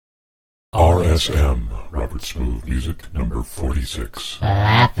RSM, Robert Smooth Music, number 46.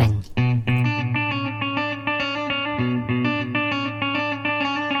 Laughing.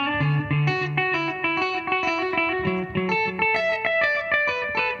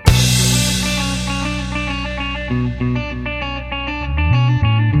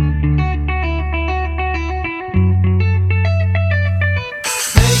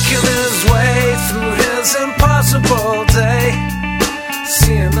 Making his way through his impossible day,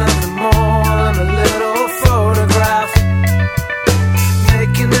 seeing nothing more than a little photograph.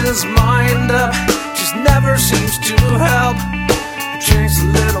 Making his mind up just never seems to help. He drinks a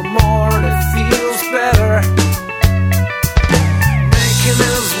little more and it feels better. Making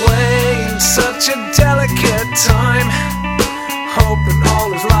his way in such a delicate time, hoping all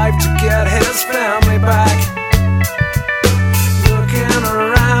his life to get his family back. Looking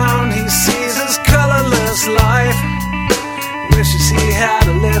around, he sees his colorless life, wishes he had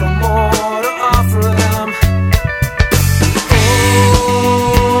a little more to offer them.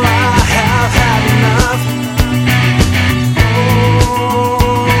 Oh, I have had enough.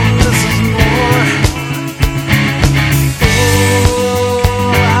 Oh, this is more.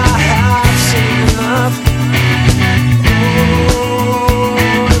 Oh, I have seen enough.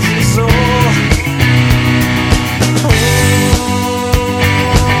 Oh, this is all.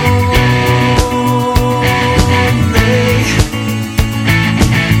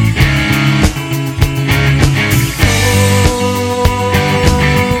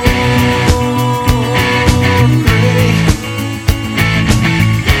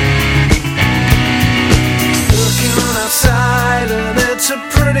 A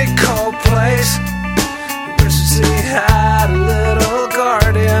pretty cold place. Wishes he had a little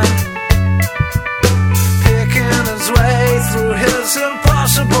guardian, picking his way through his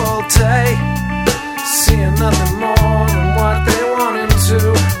impossible day, seeing nothing more than what they want him to.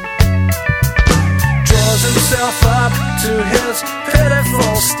 Draws himself up to his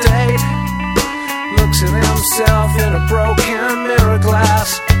pitiful state, looks at himself in a broken mirror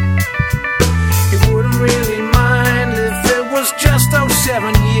glass. He wouldn't really mind if it was just those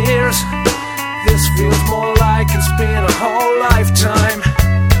 7 years. This feels more like it's been a whole lifetime.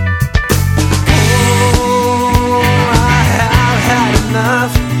 Oh, I have had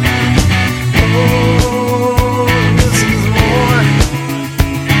enough. Oh, this is more.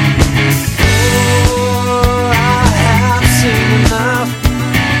 Oh, I have seen enough.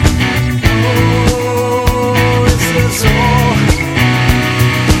 Oh, is this all?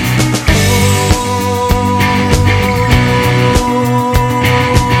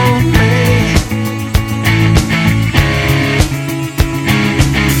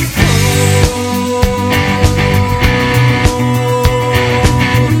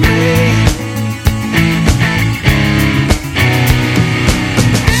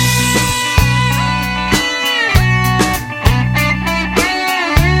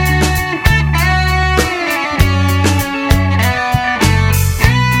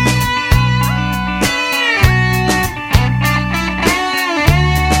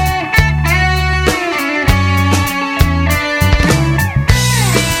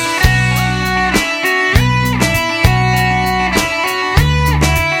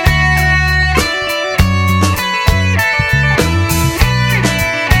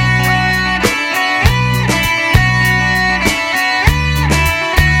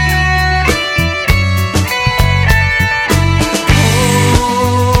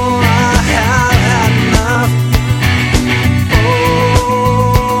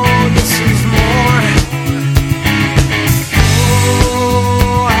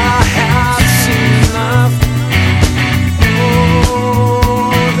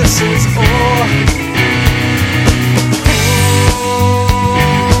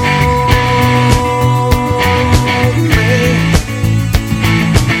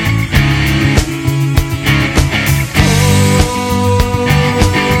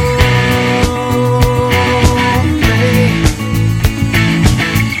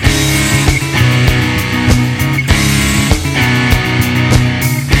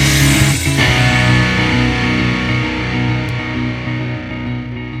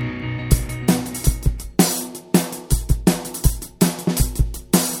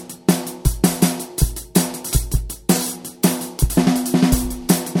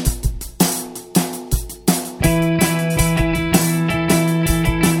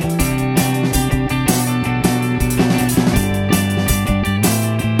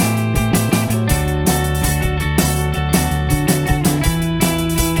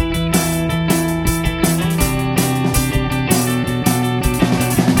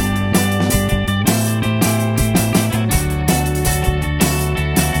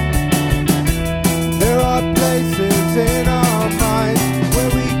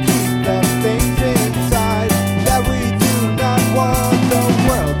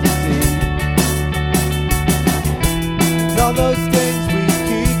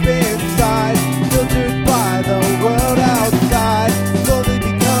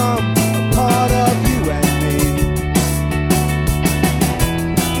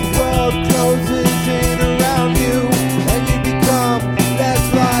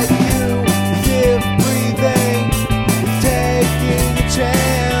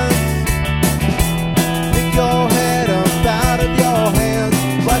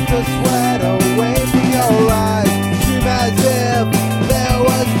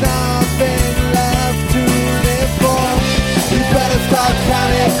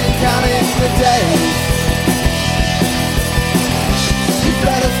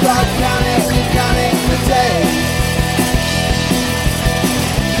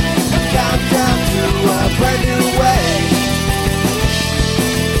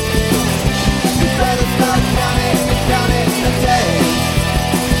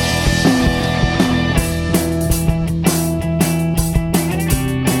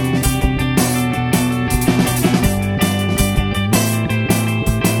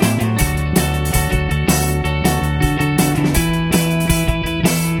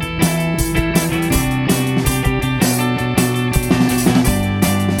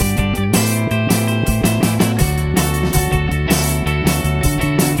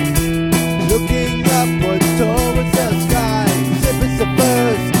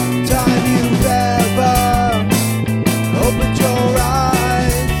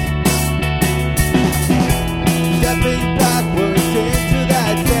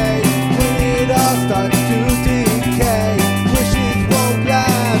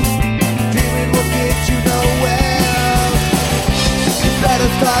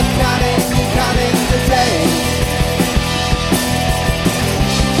 start counting the days.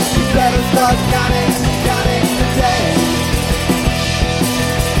 You better start counting the days.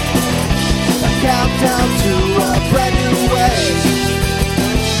 A countdown to a brand new way.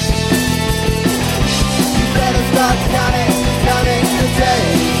 You better start counting the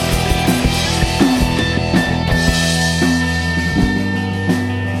days.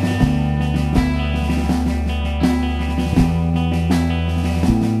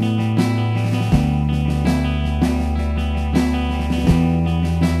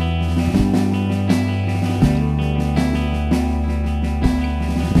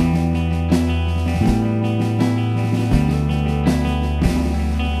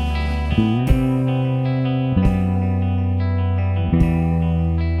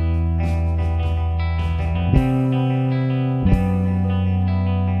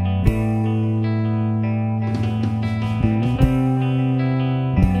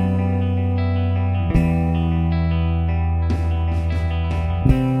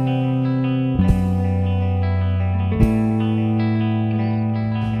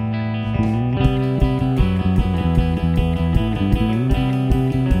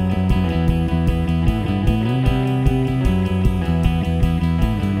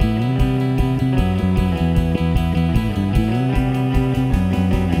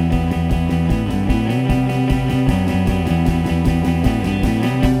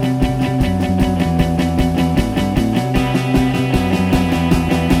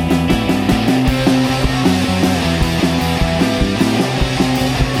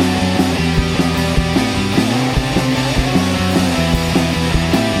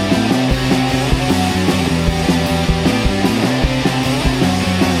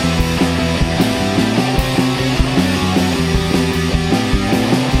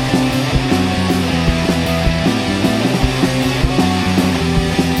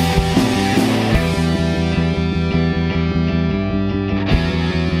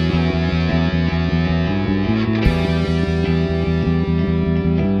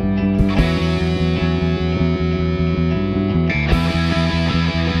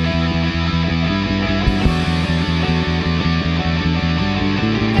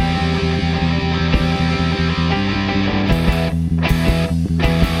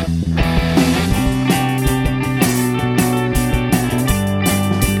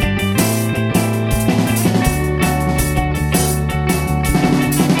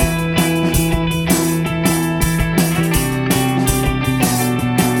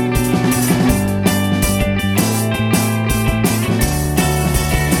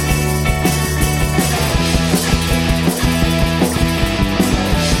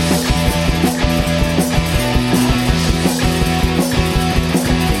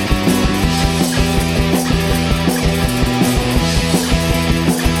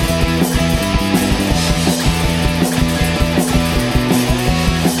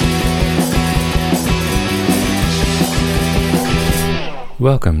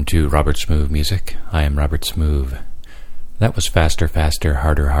 Welcome to Robert Smoove Music. I am Robert Smoove. That was Faster, Faster,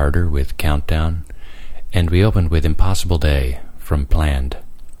 Harder, Harder with Countdown, and we opened with Impossible Day from Planned.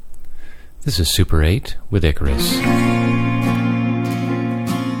 This is Super 8 with Icarus.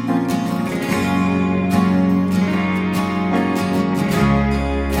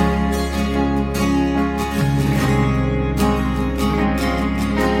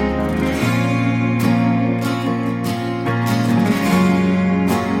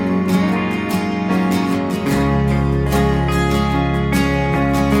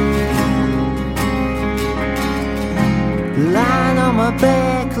 Lying on my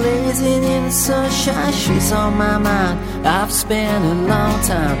back, lazing in the sunshine, she's on my mind. I've spent a long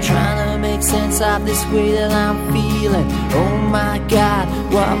time trying to make sense of this way that I'm feeling. Oh my God,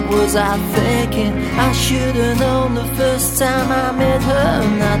 what was I thinking? I should have known the first time I met her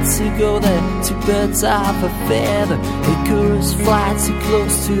not to go there. Two birds off a feather, Icarus fly too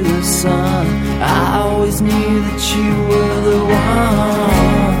close to the sun. I always knew that you were the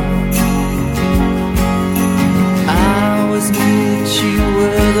one. I always knew that you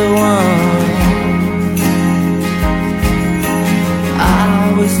were the one. I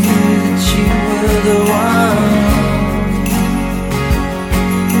always knew that you were the one.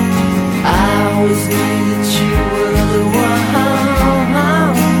 I always knew that you were the one.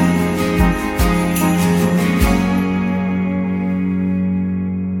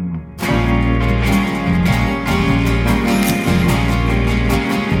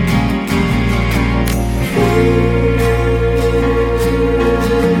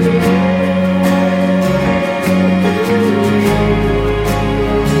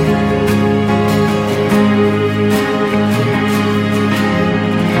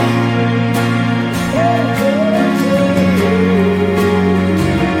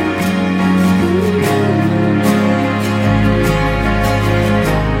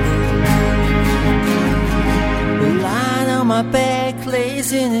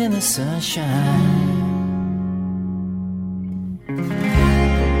 glazing in the sunshine.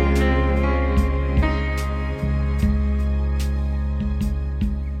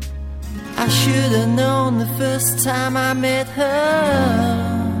 I should have known the first time I met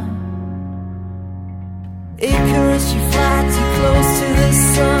her. Icarus, you fly too close to the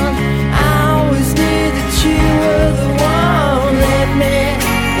sun. I always knew that you were the one. Let me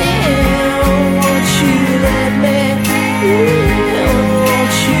in, won't you let me in,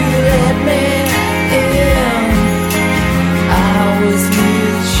 won't you let me in. I always knew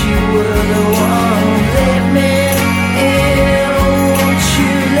that you were the one. Let me in, won't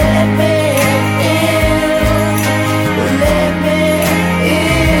you let me in, let me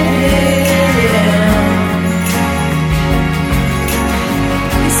in.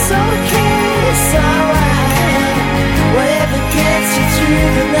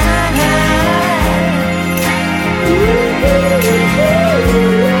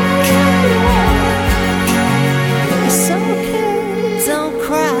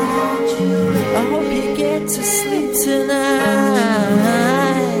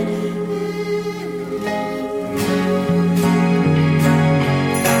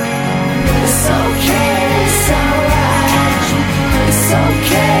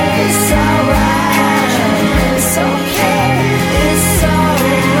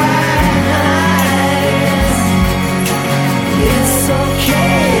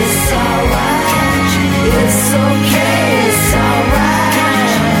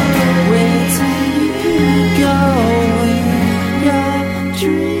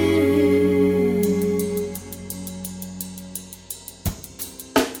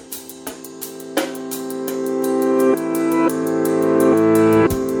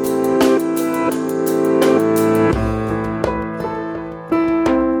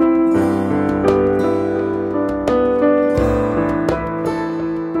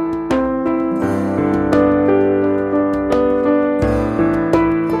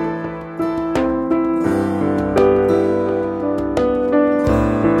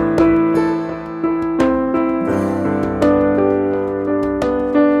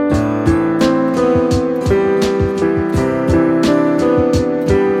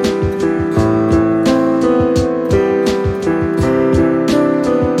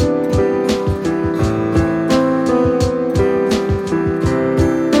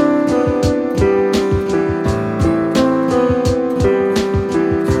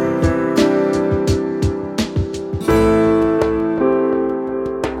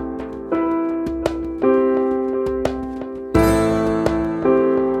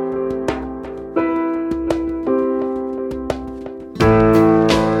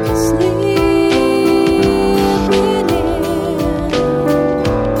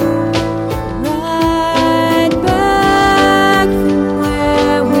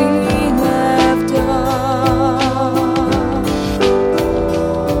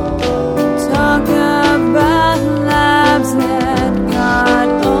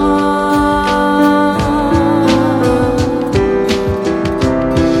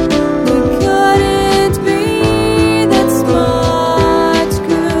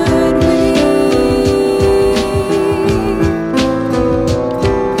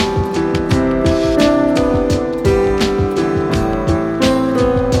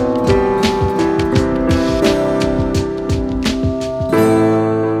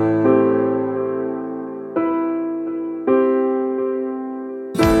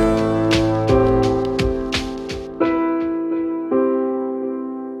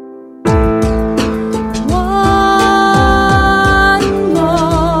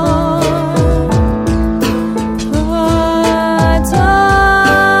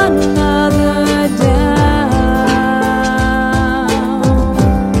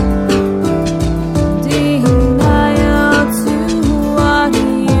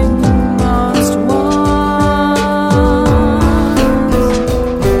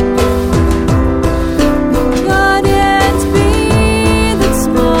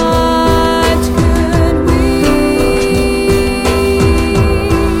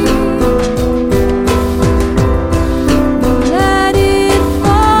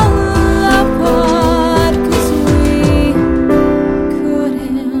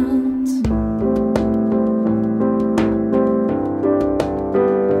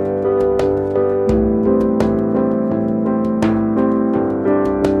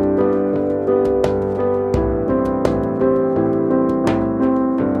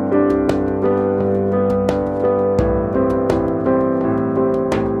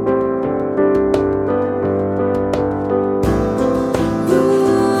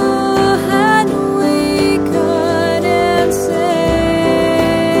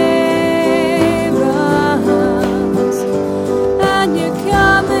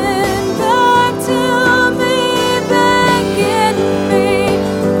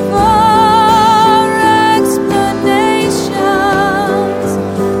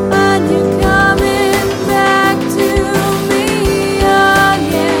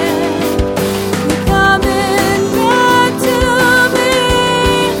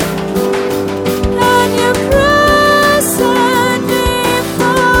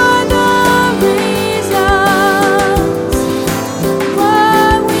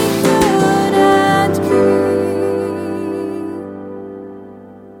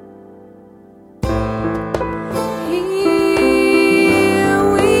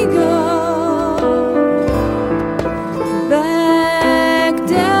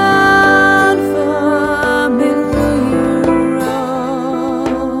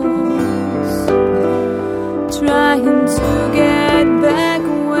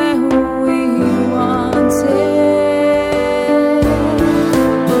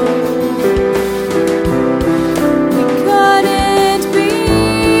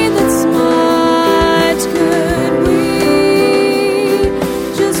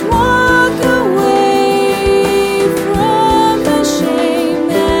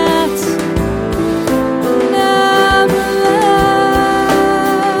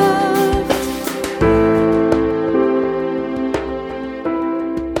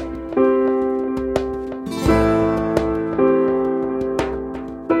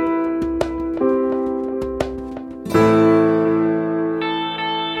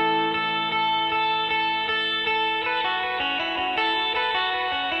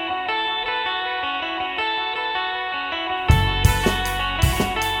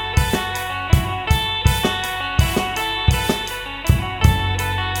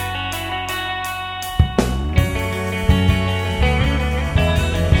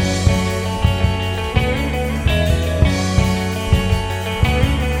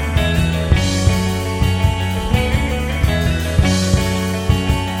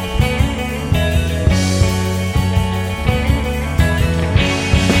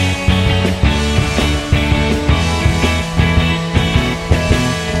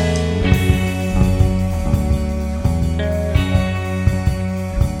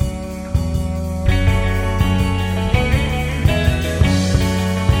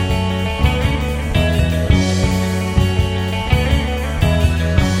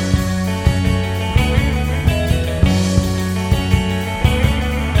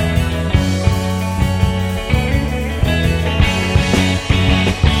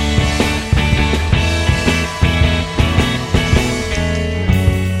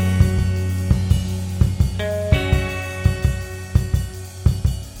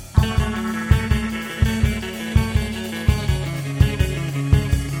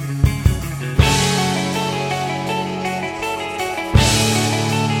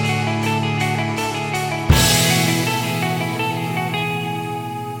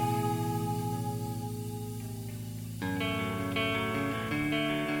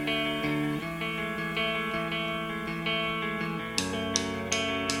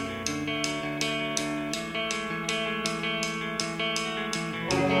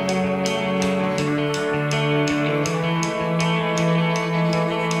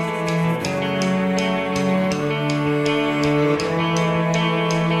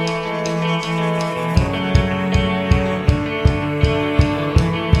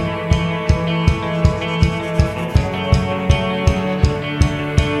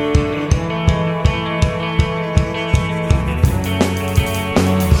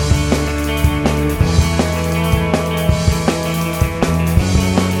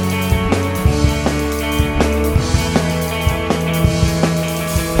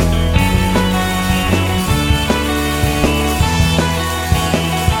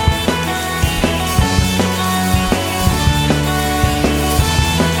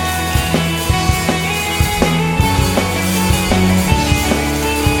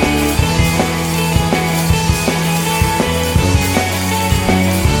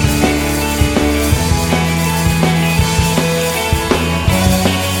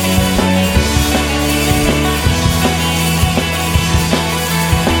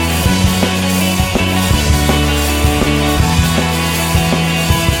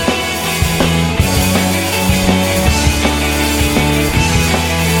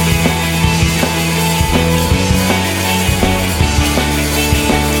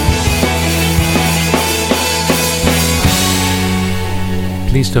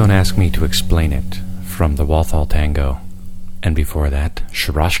 Please Don't Ask Me to Explain It from the Walthall Tango, and before that,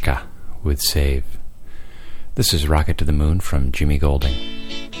 Shrashka with Save. This is Rocket to the Moon from Jimmy Golding.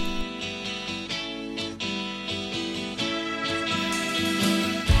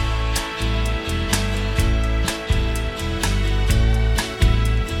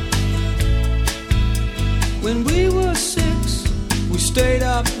 When we were 6, we stayed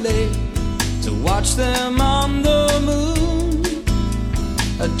up late to watch them on the moon.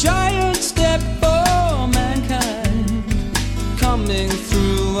 A giant step for mankind coming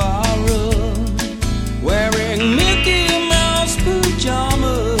through our room, wearing Mickey Mouse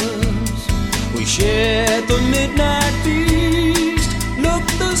pajamas. We shared the midnight feast. Look,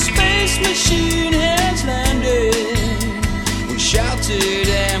 the space machine has landed. We shouted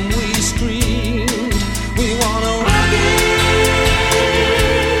and we screamed. We wanna rocket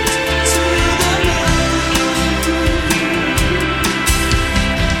to the moon.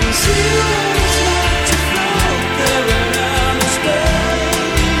 See what it's like to float there in outer space.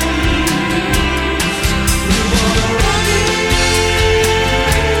 We wanna rocket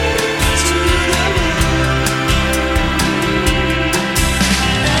to the moon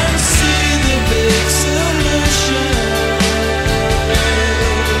and see the big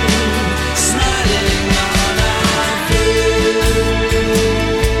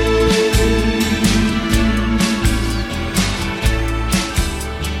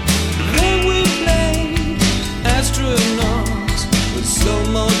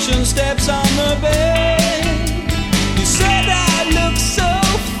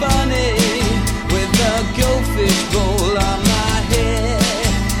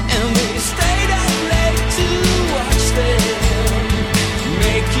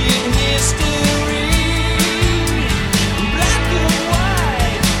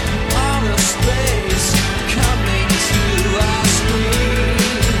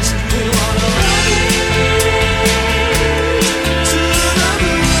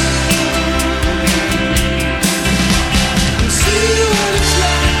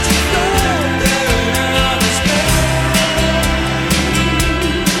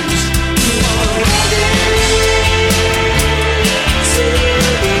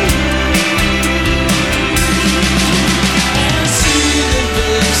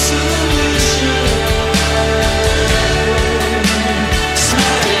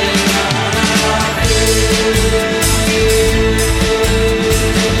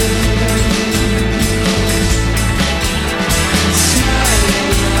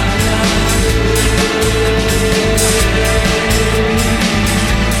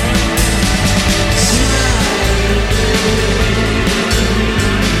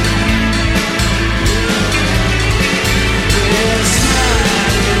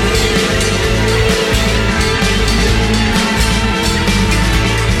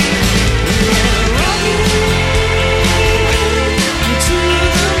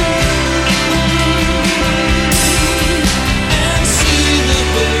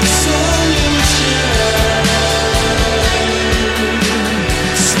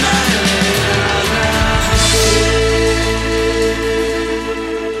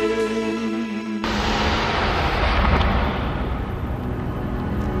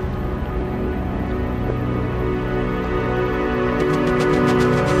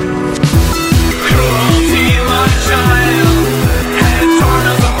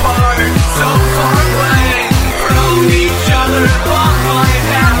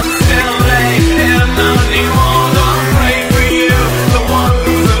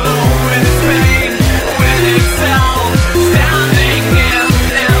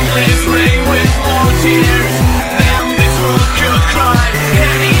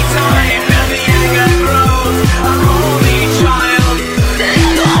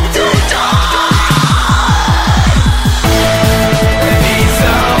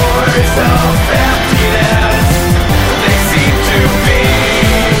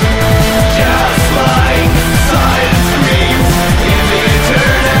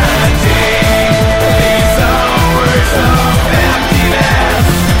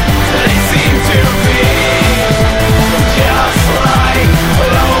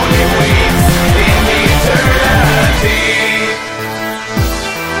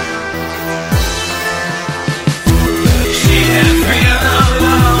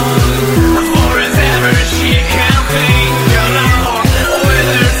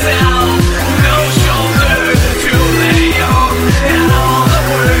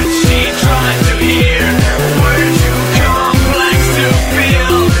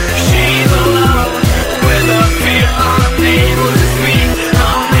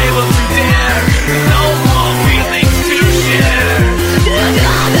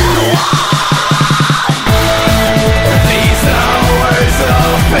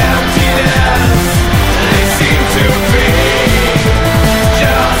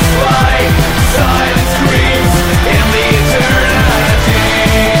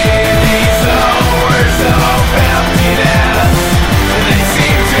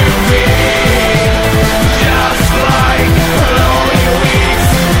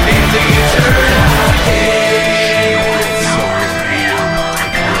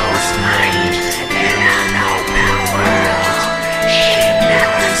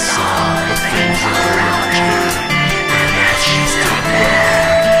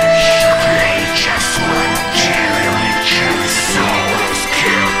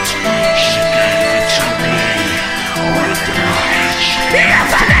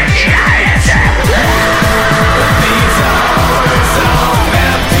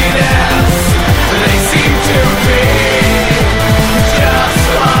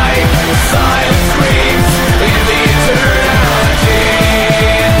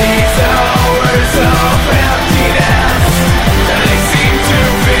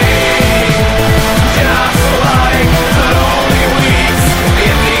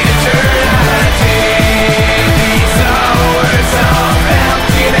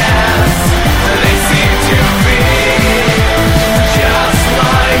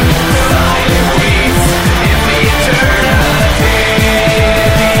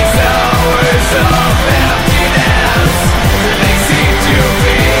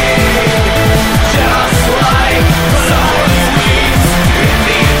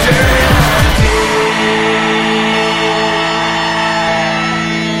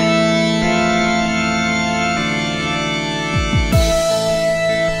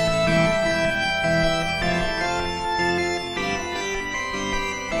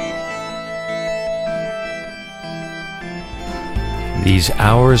These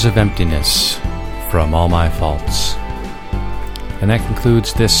hours of emptiness from all my faults. And that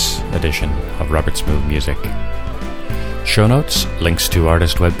concludes this edition of Robert Smooth Music. Show notes, links to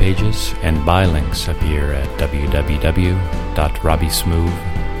artist web pages, and buy links appear at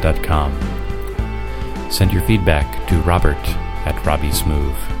www.robbiesmooth.com. Send your feedback to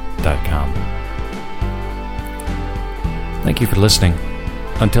robert@robbiesmooth.com. Thank you for listening.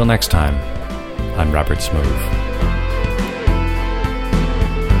 Until next time, I'm Robert Smooth.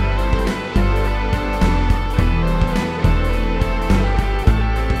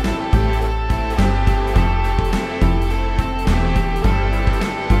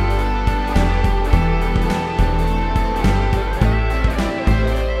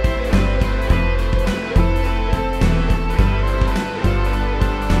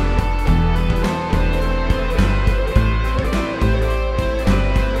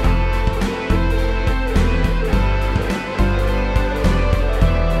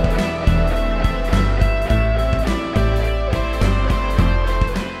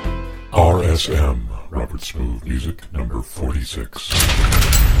 RSM, Robert Smooth Music, number 46.